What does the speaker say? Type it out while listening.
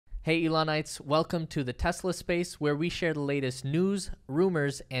Hey Elonites, welcome to the Tesla Space, where we share the latest news,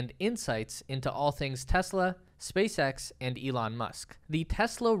 rumors, and insights into all things Tesla, SpaceX, and Elon Musk. The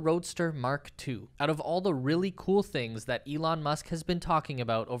Tesla Roadster Mark II. Out of all the really cool things that Elon Musk has been talking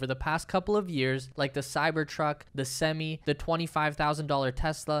about over the past couple of years, like the Cybertruck, the Semi, the $25,000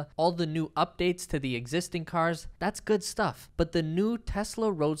 Tesla, all the new updates to the existing cars, that's good stuff. But the new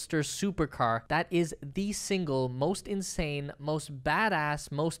Tesla Roadster supercar, that is the single most insane, most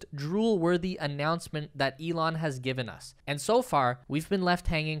badass, most drool-worthy announcement that Elon has given us. And so far, we've been left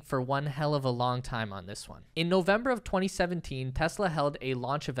hanging for one hell of a long time on this one. In November of 2017, Tesla held a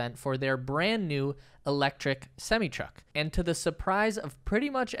launch event for their brand new electric semi-truck. And to the surprise of pretty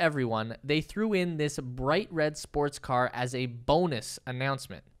much everyone, they threw in this bright red sports car as a bonus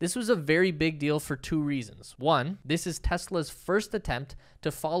announcement. This was a very big deal for two reasons. One, this is Tesla's first attempt to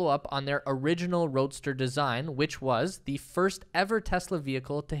follow up on their original Roadster design, which was the first ever Tesla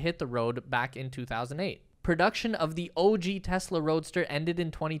vehicle to hit the road back in 2008. Production of the OG Tesla Roadster ended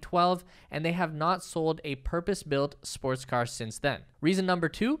in 2012, and they have not sold a purpose-built sports car since then. Reason number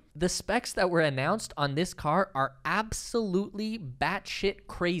two, the specs that were announced on this car are absolutely batshit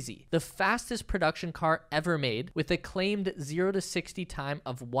crazy. The fastest production car ever made, with a claimed 0 to 60 time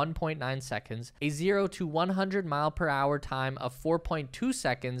of 1.9 seconds, a 0 to 100 mile per hour time of 4.2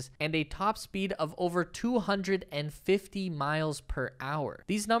 seconds, and a top speed of over 250 miles per hour.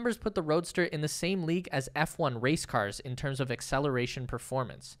 These numbers put the Roadster in the same league as F1 race cars in terms of acceleration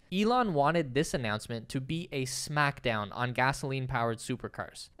performance. Elon wanted this announcement to be a smackdown on gasoline-powered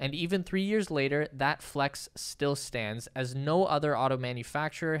supercars. And even 3 years later, that flex still stands, as no other auto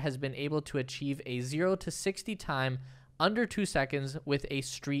manufacturer has been able to achieve a 0 to 60 time under 2 seconds with a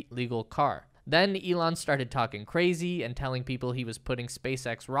street-legal car. Then Elon started talking crazy and telling people he was putting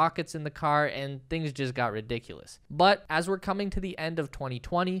SpaceX rockets in the car, and things just got ridiculous. But as we're coming to the end of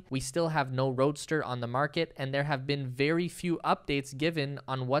 2020, we still have no Roadster on the market, and there have been very few updates given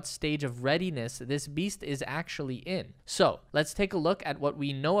on what stage of readiness this beast is actually in. So let's take a look at what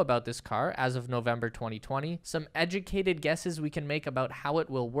we know about this car as of November 2020, some educated guesses we can make about how it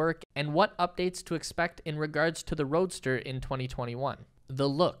will work, and what updates to expect in regards to the Roadster in 2021. The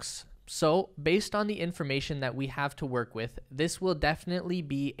looks. So, based on the information that we have to work with, this will definitely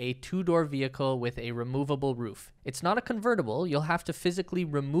be a two-door vehicle with a removable roof. It's not a convertible. You'll have to physically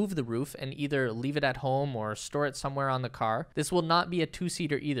remove the roof and either leave it at home or store it somewhere on the car. This will not be a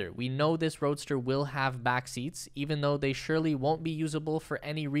two-seater either. We know this Roadster will have back seats, even though they surely won't be usable for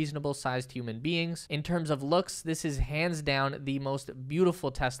any reasonable-sized human beings. In terms of looks, this is hands down the most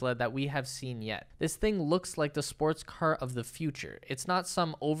beautiful Tesla that we have seen yet. This thing looks like the sports car of the future. It's not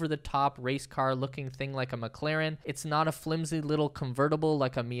some over-the-top race car looking thing like a McLaren. It's not a flimsy little convertible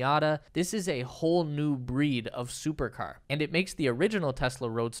like a Miata. This is a whole new breed of supercar, and it makes the original Tesla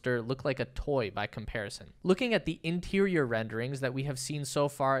Roadster look like a toy by comparison. Looking at the interior renderings that we have seen so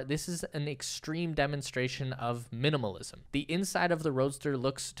far, this is an extreme demonstration of minimalism. The inside of the Roadster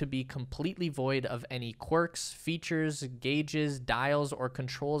looks to be completely void of any quirks, features, gauges, dials, or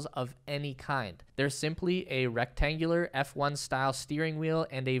controls of any kind. There's simply a rectangular F1 style steering wheel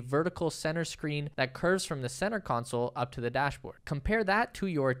and a vertical center screen that curves from the center console up to the dashboard. Compare that to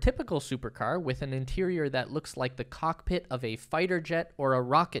your typical supercar with an interior that looks like the cockpit of a fighter jet or a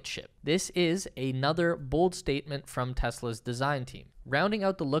rocket ship. This is another bold statement from Tesla's design team. Rounding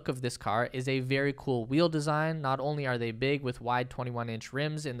out the look of this car is a very cool wheel design. Not only are they big with wide 21-inch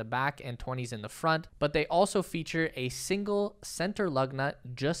rims in the back and 20s in the front, but they also feature a single center lug nut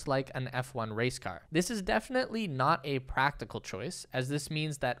just like an F1 race car. This is definitely not a practical choice, as this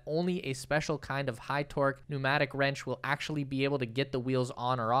means that only a special kind of high torque pneumatic wrench will actually be able to get the wheels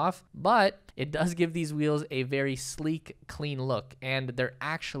on or off, but it does give these wheels a very sleek, clean look, and they're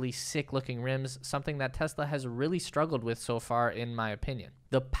actually sick looking rims, something that Tesla has really struggled with so far in my opinion.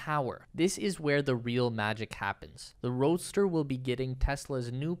 The power. This is where the real magic happens. The Roadster will be getting Tesla's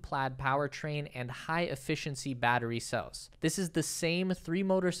new Plaid powertrain and high-efficiency battery cells. This is the same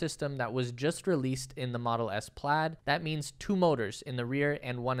 3-motor system that was just released in the Model S Plaid. That means 2 motors in the rear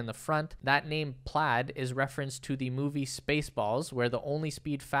and 1 in the front. That name Plaid is reference to the movie Spaceballs, where the only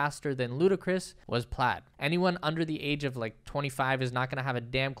speed faster than Ludacris was Plaid. Anyone under the age of like 25 is not going to have a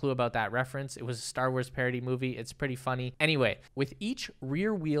damn clue about that reference. It was a Star Wars parody movie. It's pretty funny. Anyway, with each rear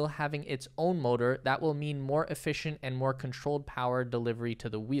wheel having its own motor, that will mean more efficient and more controlled power delivery to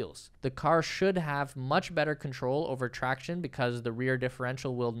the wheels. The car should have much better control over traction because the rear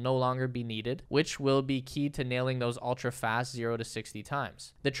differential will no longer be needed, which will be key to nailing those ultra fast 0 to 60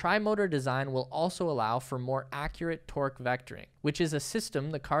 times. The tri-motor design will also allow for more accurate torque vectoring. which is a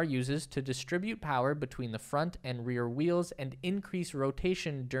system the car uses to distribute power between the front and rear wheels and increase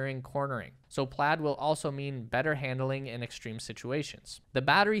rotation during cornering. So Plaid will also mean better handling in extreme situations. The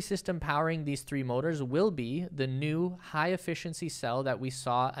battery system powering these three motors will be the new high-efficiency cell that we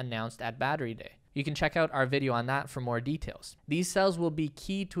saw announced at Battery Day. You can check out our video on that for more details. These cells will be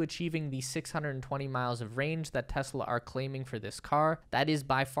key to achieving the 620 miles of range that Tesla are claiming for this car. That is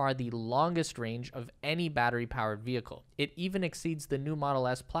by far the longest range of any battery-powered vehicle. It even exceeds the new Model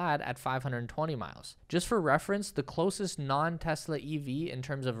S Plaid at 520 miles. Just for reference, the closest non-Tesla EV in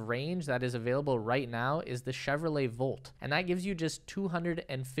terms of range that is available right now is the Chevrolet Volt, and that gives you just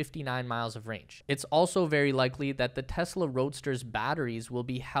 259 miles of range. It's also very likely that the Tesla Roadster's batteries will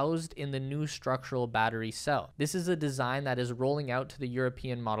be housed in the new structural battery cell. This is a design that is rolling out to the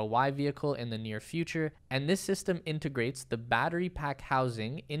European Model Y vehicle in the near future, and this system integrates the battery pack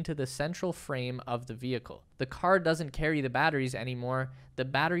housing into the central frame of the vehicle. The car doesn't carry the batteries anymore. The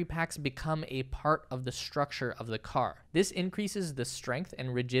battery packs become a part of the structure of the car. This increases the strength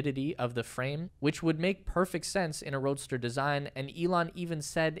and rigidity of the frame, which would make perfect sense in a Roadster design, and Elon even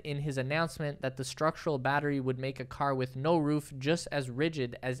said in his announcement that the structural battery would make a car with no roof just as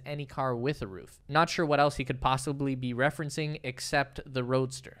rigid as any car with a roof. Not sure what else he could possibly be referencing except the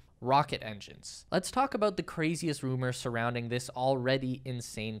Roadster. Rocket engines. Let's talk about the craziest rumor surrounding this already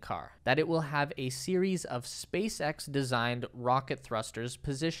insane car, that it will have a series of SpaceX designed rocket thrusters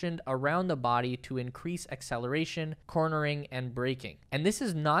positioned around the body to increase acceleration, cornering, and braking. And this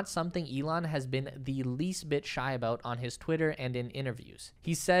is not something Elon has been the least bit shy about on his Twitter and in interviews.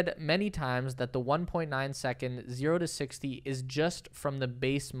 He said many times that the 1.9 second 0 to 60 is just from the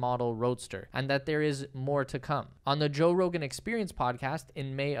base model Roadster, and that there is more to come. On the Joe Rogan Experience podcast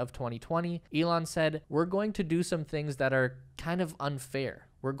in May of 2020, Elon said, "We're going to do some things that are kind of unfair.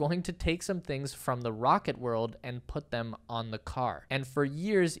 We're going to take some things from the rocket world and put them on the car." And for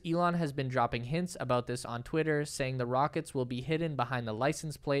years, Elon has been dropping hints about this on Twitter, saying the rockets will be hidden behind the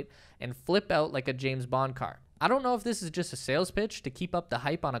license plate and flip out like a James Bond car. I don't know if this is just a sales pitch to keep up the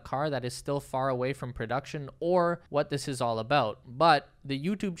hype on a car that is still far away from production or what this is all about, but the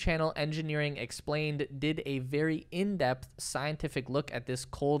YouTube channel Engineering Explained did a very in-depth scientific look at this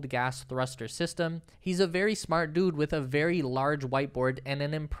cold gas thruster system. He's a very smart dude with a very large whiteboard and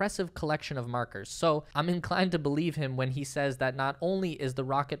an impressive collection of markers, so I'm inclined to believe him when he says that not only is the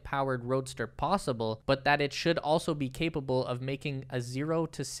rocket-powered Roadster possible, but that it should also be capable of making a 0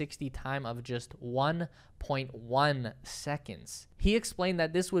 to 60 time of just 1.1 seconds. He explained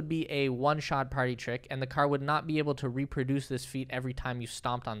that this would be a one-shot party trick and the car would not be able to reproduce this feat every time you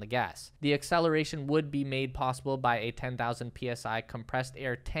stomped on the gas. The acceleration would be made possible by a 10,000 psi compressed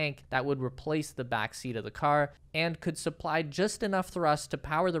air tank that would replace the back seat of the car and could supply just enough thrust to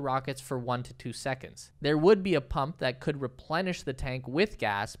power the rockets for 1 to 2 seconds. There would be a pump that could replenish the tank with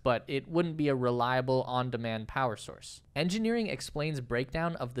gas, but it wouldn't be a reliable on-demand power source. Engineering Explains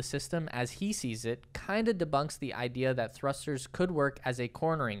breakdown of the system as he sees it kinda debunks the idea that thrusters could work as a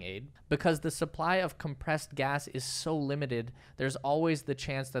cornering aid. Because the supply of compressed gas is so limited, there's always the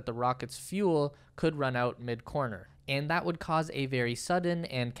chance that the rocket's fuel could run out mid-corner, and that would cause a very sudden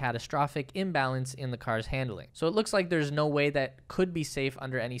and catastrophic imbalance in the car's handling. So it looks like there's no way that could be safe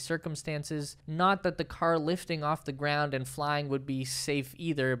under any circumstances. Not that the car lifting off the ground and flying would be safe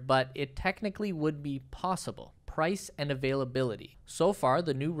either, but it technically would be possible. Price and availability. So far,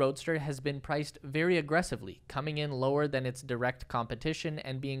 the new Roadster has been priced very aggressively, coming in lower than its direct competition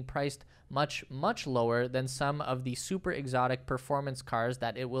and being priced much, much lower than some of the super exotic performance cars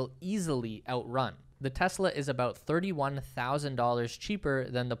that it will easily outrun. The Tesla is about $31,000 cheaper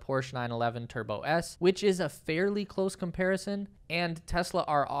than the Porsche 911 Turbo S, which is a fairly close comparison, and Tesla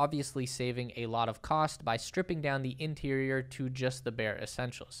are obviously saving a lot of cost by stripping down the interior to just the bare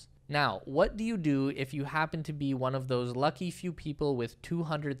essentials. Now, what do you do if you happen to be one of those lucky few people with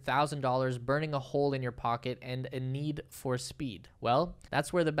 $200,000 burning a hole in your pocket and a need for speed? Well,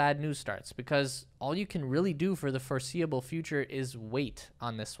 that's where the bad news starts, because all you can really do for the foreseeable future is wait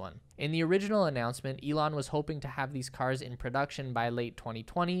on this one. In the original announcement, Elon was hoping to have these cars in production by late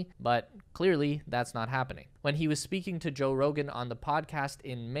 2020, but clearly that's not happening. When he was speaking to Joe Rogan on the podcast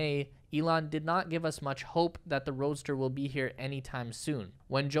in May, Elon did not give us much hope that the Roadster will be here anytime soon.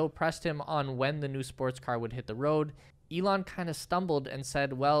 When Joe pressed him on when the new sports car would hit the road, Elon kind of stumbled and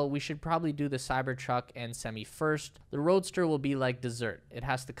said, well, we should probably do the Cybertruck and Semi first. The Roadster will be like dessert. It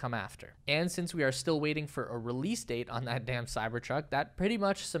has to come after. And since we are still waiting for a release date on that damn Cybertruck, that pretty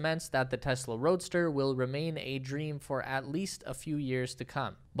much cements that the Tesla Roadster will remain a dream for at least a few years to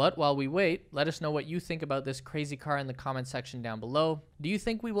come. But while we wait, let us know what you think about this crazy car in the comment section down below. Do you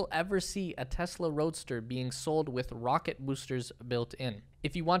think we will ever see a Tesla Roadster being sold with rocket boosters built in?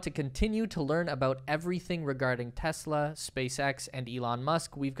 If you want to continue to learn about everything regarding Tesla, SpaceX, and Elon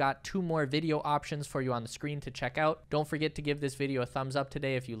Musk, we've got 2 more video options for you on the screen to check out. Don't forget to give this video a thumbs up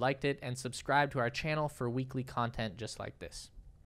today if you liked it, and subscribe to our channel for weekly content just like this.